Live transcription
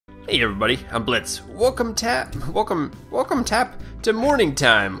Hey everybody, I'm Blitz. Welcome tap to morning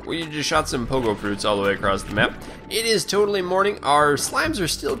time. We just shot some pogo fruits all the way across the map. It is totally morning. Our slimes are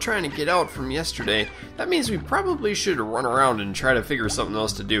still trying to get out from yesterday. That means we probably should run around and try to figure something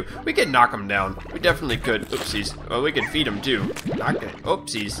else to do. We could knock them down. We definitely could. Oopsies. Well, we could feed them too. Knock it.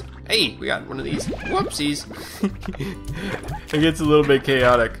 Oopsies. Hey, we got one of these. Whoopsies. It gets a little bit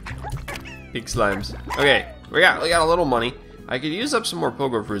chaotic. Big slimes. Okay, we got a little money. I could use up some more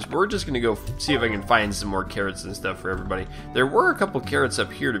pogo fruits, but we're just gonna go see if I can find some more carrots and stuff for everybody. There were a couple carrots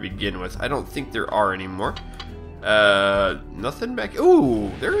up here to begin with. I don't think there are anymore. Nothing back. Ooh,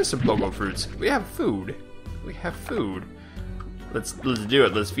 there is some pogo fruits. We have food. We have food. Let's do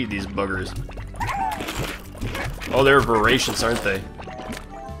it. Let's feed these buggers. Oh, they're voracious, aren't they?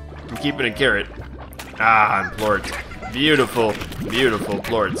 I'm keeping a carrot. Ah, and plorts. Beautiful, beautiful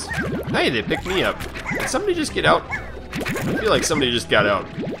plorts. Hey, they picked me up. Did somebody just get out? I feel like somebody just got out.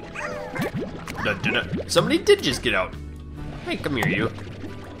 Somebody did just get out. Hey, come here, you.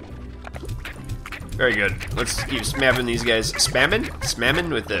 Very good. Let's keep spamming these guys.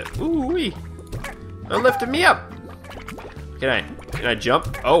 Spamming with the ooh-wee. They're lifting me up. Can I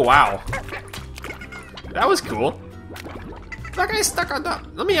jump? Oh wow. That was cool. That guy's stuck on top.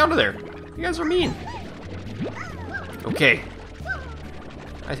 Let me out of there. You guys are mean. Okay.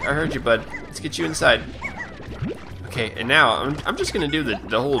 I heard you, bud. Let's get you inside. Okay, and now I'm just gonna do the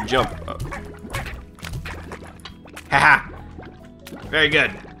whole jump. Haha! Very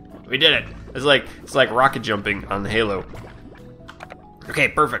good. We did it. It's like rocket jumping on the Halo. Okay,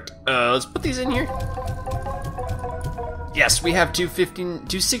 perfect. Let's put these in here. Yes, we have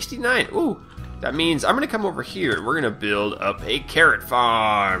 269. Ooh, that means I'm gonna come over here. We're gonna build up a carrot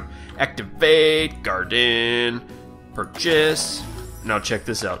farm. Activate, garden, purchase. Now check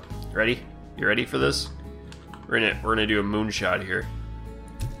this out. Ready? You ready for this? We're gonna do a moonshot here.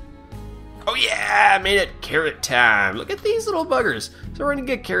 Oh yeah, I made it carrot time. Look at these little buggers. So we're gonna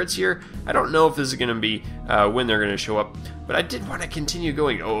get carrots here. I don't know if this is gonna be when they're gonna show up, but I did want to continue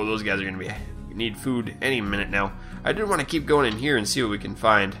going. Oh, those guys are gonna need food any minute now. I did want to keep going in here and see what we can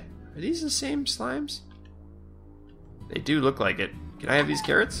find. Are these the same slimes? They do look like it. Can I have these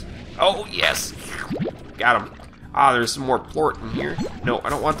carrots? Oh yes, got them. Ah, there's some more plort in here. No, I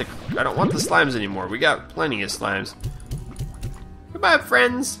don't want the slimes anymore. We got plenty of slimes. Goodbye,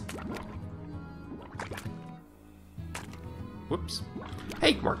 friends. Whoops.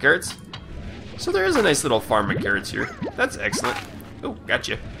 Hey, more carrots. So there is a nice little farm of carrots here. That's excellent. Oh,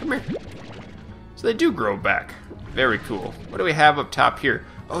 gotcha. Come here. So they do grow back. Very cool. What do we have up top here?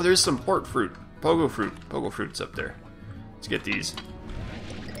 Oh, there's some plort fruit. Pogo fruit. Pogo fruit's up there. Let's get these.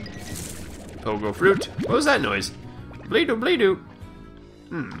 Pogo fruit. What was that noise? Bleedoo,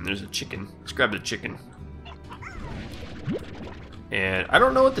 bleedoo. There's a chicken. Let's grab the chicken. And I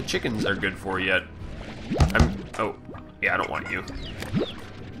don't know what the chickens are good for yet. Oh, yeah, I don't want you.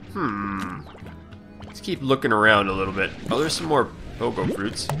 Let's keep looking around a little bit. Oh, there's some more pogo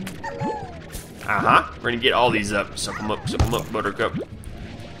fruits. We're gonna get all these up. Suck them up, buttercup.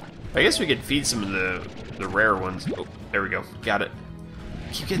 I guess we could feed some of the rare ones. Oh, there we go. Got it.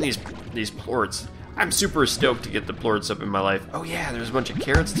 Keep getting these plorts. I'm super stoked to get the plorts up in my life. Oh yeah, there's a bunch of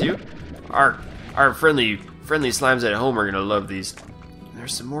carrots too. Our friendly slimes at home are gonna love these.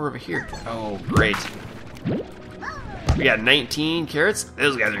 There's some more over here. Oh great. We got 19 carrots.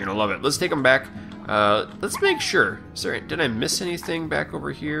 Those guys are gonna love it. Let's take them back. Let's make sure. Sorry, did I miss anything back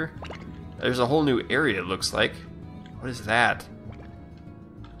over here? There's a whole new area, it looks like. What is that?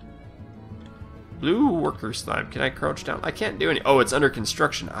 Blue worker slime. Can I crouch down? I can't do any. Oh, it's under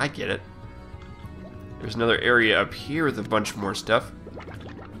construction. I get it. There's another area up here with a bunch more stuff.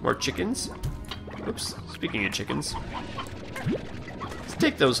 More chickens. Oops. Speaking of chickens, let's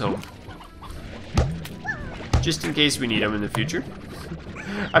take those home. Just in case we need them in the future.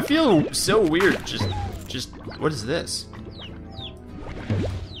 I feel so weird. Just what is this?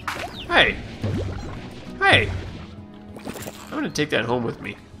 Hey. Hey. I'm gonna take that home with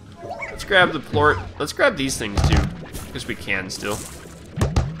me. Let's grab the plort. Let's grab these things too, because we can still.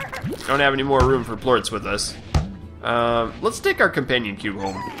 Don't have any more room for plorts with us. Let's take our companion cube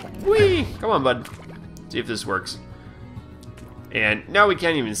home. Whee! Come on, bud. See if this works. And now we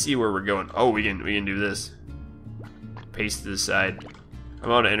can't even see where we're going. Oh, we can do this. Paste to the side.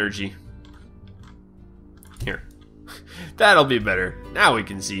 I'm out of energy. Here. That'll be better. Now we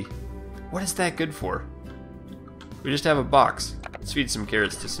can see. What is that good for? We just have a box. Let's feed some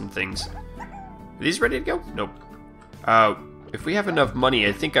carrots to some things. Are these ready to go? Nope. If we have enough money,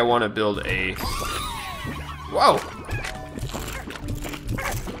 I think I want to build a... Whoa!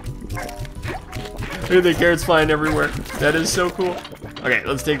 Look at the carrots flying everywhere. That is so cool. Okay,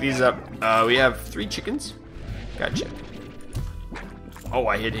 let's take these up. We have 3 chickens. Gotcha. Oh,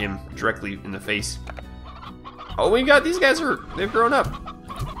 I hit him directly in the face. Oh, we got these guys they've grown up.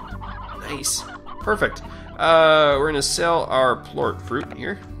 Nice. Perfect. We're gonna sell our plort fruit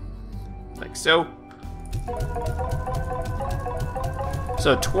here. Like so.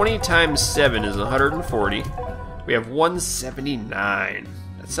 So 20 times 7 is 140. We have 179.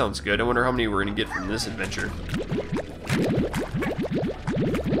 That sounds good. I wonder how many we're gonna get from this adventure.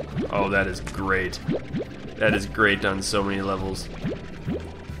 Oh, that is great. That is great on so many levels.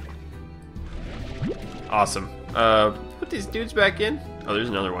 Awesome. Put these dudes back in. Oh, there's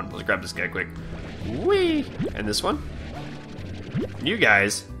another one. Let's grab this guy quick. Whee! And this one. You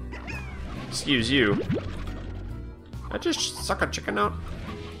guys. Excuse you. I just suck a chicken out.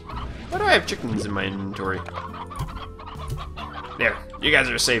 Why do I have chickens in my inventory? There. You guys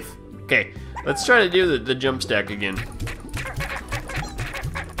are safe. Okay. Let's try to do the jump stack again.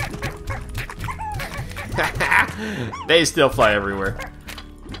 They still fly everywhere.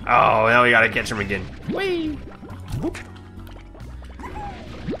 Oh, now we gotta catch them again. Whee! Whoop.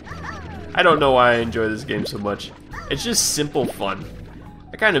 I don't know why I enjoy this game so much. It's just simple fun.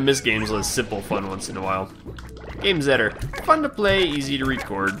 I kind of miss games with simple fun once in a while. Games that are fun to play, easy to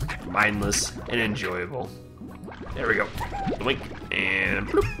record, mindless, and enjoyable. There we go. Blink and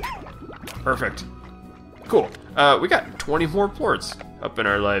bloop. Perfect. Cool. We got 20 more plorts up in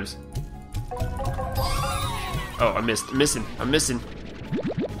our lives. Oh, I missed. I'm missing.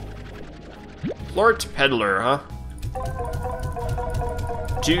 Plort peddler, huh?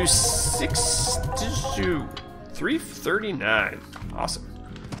 339. Awesome.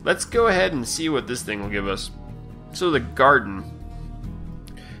 Let's go ahead and see what this thing will give us. So the garden.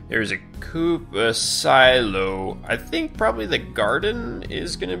 There's a coop, a silo. I think probably the garden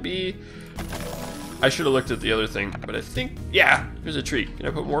is gonna be. I should have looked at the other thing, but I think, yeah, there's a tree. Can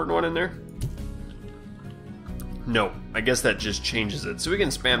I put more than one in there? No, I guess that just changes it. So we can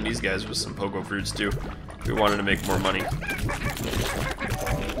spam these guys with some pogo fruits too, if we wanted to make more money.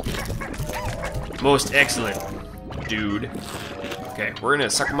 Most excellent, dude. Okay, we're gonna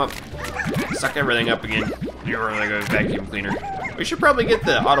suck them up. Suck everything up again. You're like a vacuum cleaner. We should probably get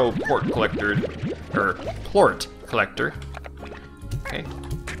the auto plort collector, or plort collector. Okay,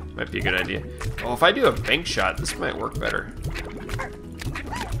 might be a good idea. Oh, if I do a bank shot, this might work better.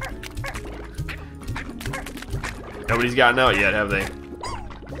 Nobody's gotten out yet, have they?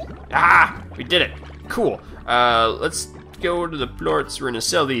 Ah! We did it! Cool. Let's go to the plorts. We're gonna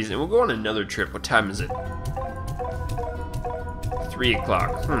sell these, and we'll go on another trip. What time is it? 3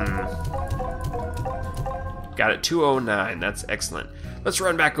 o'clock. Got it, 2:09. That's excellent. Let's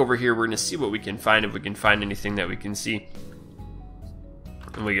run back over here. We're gonna see what we can find, if we can find anything that we can see.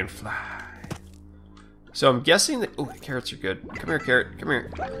 And we can fly. So I'm guessing that... Oh, the carrots are good. Come here, carrot. Come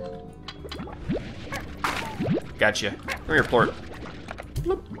here. Gotcha. Come here, plort.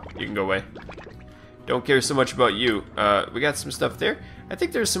 Bloop. You can go away. Don't care so much about you. We got some stuff there. I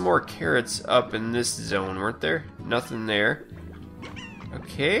think there's some more carrots up in this zone, weren't there? Nothing there.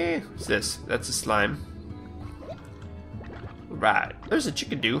 Okay. What's this? That's a slime. Right. There's a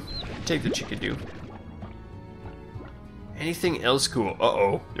chickadee. Take the chickadee. Anything else cool?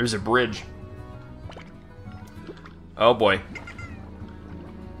 Uh-oh. There's a bridge. Oh, boy.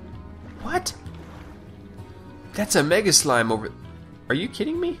 What? That's a mega slime over... Are you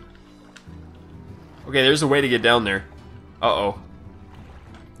kidding me? Okay, there's a way to get down there. Uh-oh.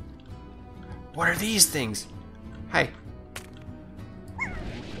 What are these things? Hi.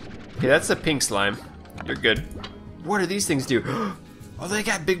 Okay, that's a pink slime. You're good. What do these things do? Oh, they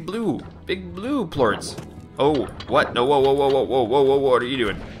got big blue plorts. Oh, what? No, whoa, whoa, whoa, whoa, whoa, whoa, whoa, what are you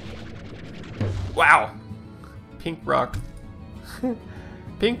doing? Wow. Pink rock.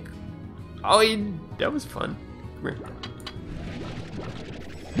 Pink. Oh, that was fun. Come here.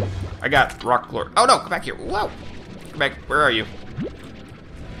 I got rock plort. Oh no, come back here. Whoa. Come back. Where are you?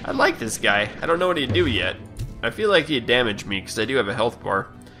 I like this guy. I don't know what he'd do yet. I feel like he'd damage me because I do have a health bar.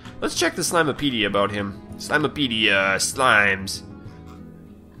 Let's check the Slimepedia about him. Slimepedia, slimes.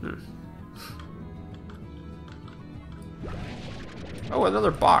 Oh,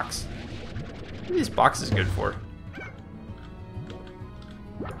 another box. What are these boxes good for?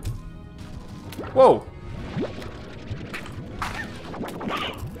 Whoa.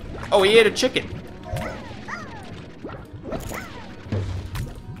 Oh, he ate a chicken.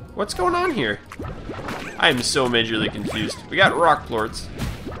 What's going on here? I am so majorly confused. We got rock plorts.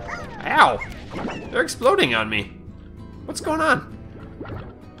 Ow! They're exploding on me. What's going on?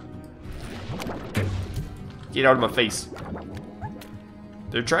 Get out of my face.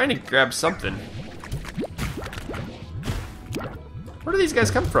 They're trying to grab something. Where do these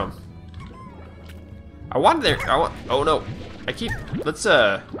guys come from? Oh no. Let's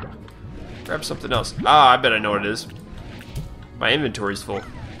grab something else. Ah, I bet I know what it is. My inventory's full.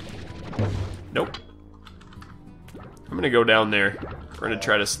 Nope. I'm gonna go down there. We're gonna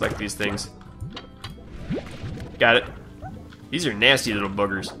try to select these things. Got it. These are nasty little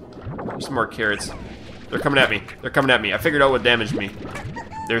buggers. There's some more carrots. They're coming at me. They're coming at me. I figured out what damaged me.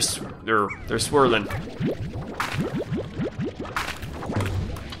 They're swirling.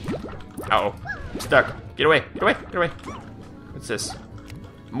 Uh-oh. I'm stuck. Get away. Get away. Get away. What's this?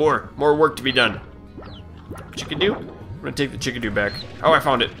 More work to be done. Chickadoo? I'm gonna take the chickadoo back. Oh, I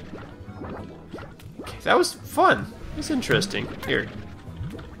found it. Okay, that was fun. That was interesting. Here.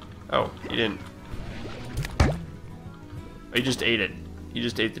 Oh, you didn't. Oh, you just ate it. He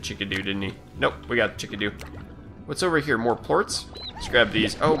just ate the chickadoo, didn't he? Nope, we got the chickadoo. What's over here? More plorts? Let's grab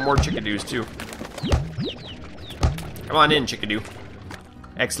these. Oh, more chickadoos too. Come on in, chickadoo.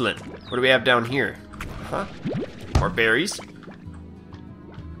 Excellent. What do we have down here? Huh? More berries.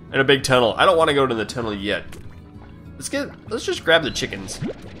 And a big tunnel. I don't want to go to the tunnel yet. Let's just grab the chickens.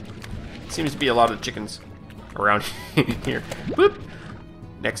 Seems to be a lot of chickens around here. Boop.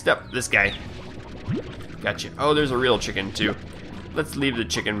 Next up, this guy. Gotcha. Oh, there's a real chicken too. Let's leave the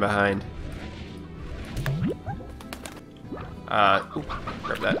chicken behind. Ooh,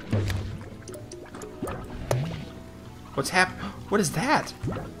 grab that. What's happening? What is that?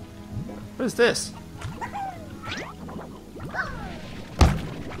 What is this?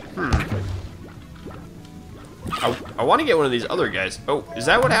 I want to get one of these other guys. Oh, is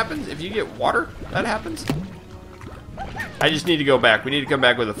that what happens? If you get water, that happens? I just need to go back. We need to come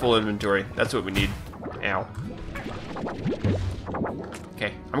back with a full inventory. That's what we need. Ow.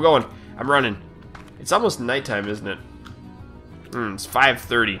 Okay, I'm going. I'm running. It's almost nighttime, isn't it? It's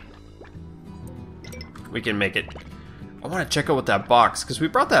 5:30. We can make it. I want to check out with that box, because we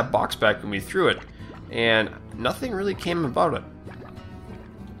brought that box back when we threw it, and nothing really came about it.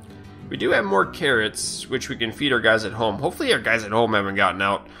 We do have more carrots, which we can feed our guys at home. Hopefully our guys at home haven't gotten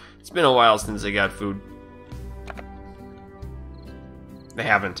out. It's been a while since they got food. They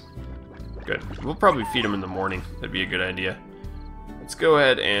haven't. Good. We'll probably feed them in the morning. That'd be a good idea. Let's go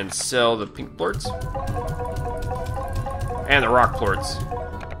ahead and sell the pink plorts. And the rock plorts.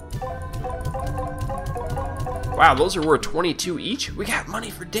 Wow, those are worth 22 each? We got money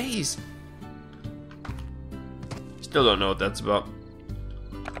for days. Still don't know what that's about.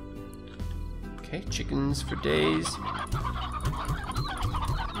 Okay, chickens for days.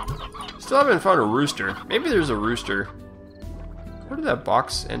 Still haven't found a rooster. Maybe there's a rooster. Where did that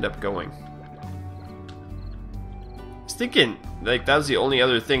box end up going? I was thinking, like, that was the only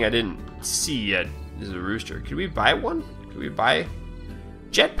other thing I didn't see yet, is a rooster. Could we buy one? Could we buy...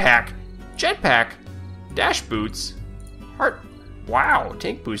 Jetpack! Jetpack! Dash boots! Heart... Wow,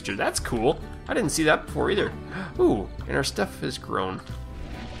 tank booster, that's cool. I didn't see that before either. Ooh, and our stuff has grown.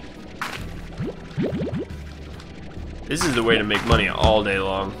 This is the way to make money all day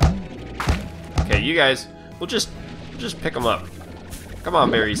long. Okay, you guys, we'll just pick them up. Come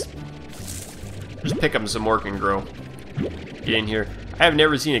on, berries. Just pick them, some more can grow. Get in here. I have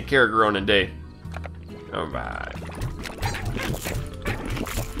never seen a carrot grow in a day. Alright.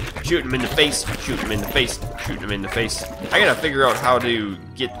 Shoot him in the face, shoot him in the face, shoot him in the face. I gotta figure out how to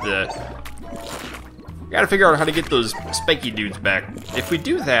get those spiky dudes back. If we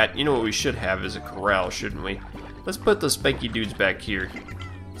do that, you know what we should have is a corral, shouldn't we? Let's put those spiky dudes back here.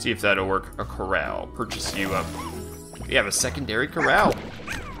 See if that'll work. A corral. Purchase you up. We have a secondary corral.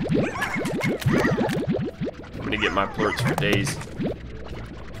 I'm gonna get my plorts for days.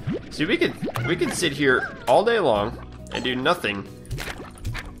 See, we could sit here all day long and do nothing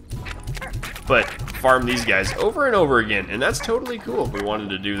but farm these guys over and over again, and that's totally cool if we wanted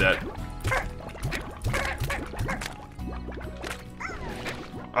to do that.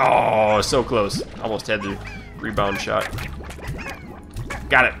 Oh, so close. Almost had the rebound shot.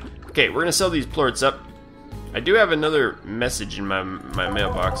 Got it. Okay, we're gonna sell these plorts up. I do have another message in my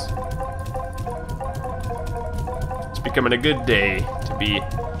mailbox. It's becoming a good day to be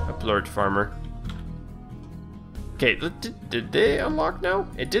a plort farmer. Okay, did they unlock now?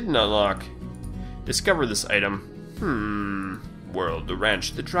 It didn't unlock. Discover this item. World, the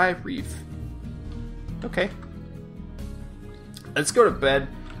ranch, the dry reef. Okay. Let's go to bed.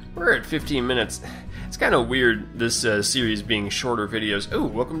 We're at 15 minutes. It's kind of weird, this series being shorter videos. Oh,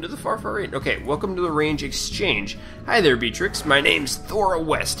 welcome to the Far Range. Okay, welcome to the Range Exchange. Hi there, Beatrix. My name's Thora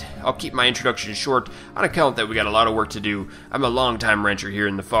West. I'll keep my introduction short on account that we got a lot of work to do. I'm a long-time rancher here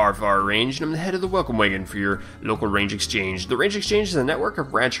in the Far Range, and I'm the head of the welcome wagon for your local Range Exchange. The Range Exchange is a network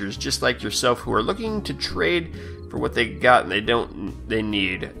of ranchers just like yourself who are looking to trade for what they got and they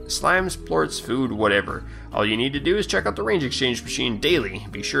need. Slimes, plorts, food, whatever. All you need to do is check out the range exchange machine daily.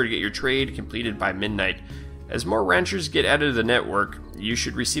 Be sure to get your trade completed by midnight. As more ranchers get added to the network, you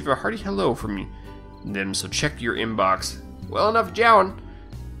should receive a hearty hello from them, so check your inbox. Well, enough jowing.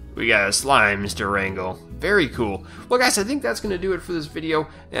 We got slimes to wrangle. Very cool. Well, guys, I think that's going to do it for this video.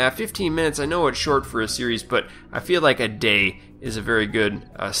 15 minutes, I know it's short for a series, but I feel like a day is a very good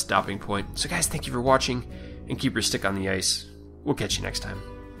stopping point. So, guys, thank you for watching, and keep your stick on the ice. We'll catch you next time.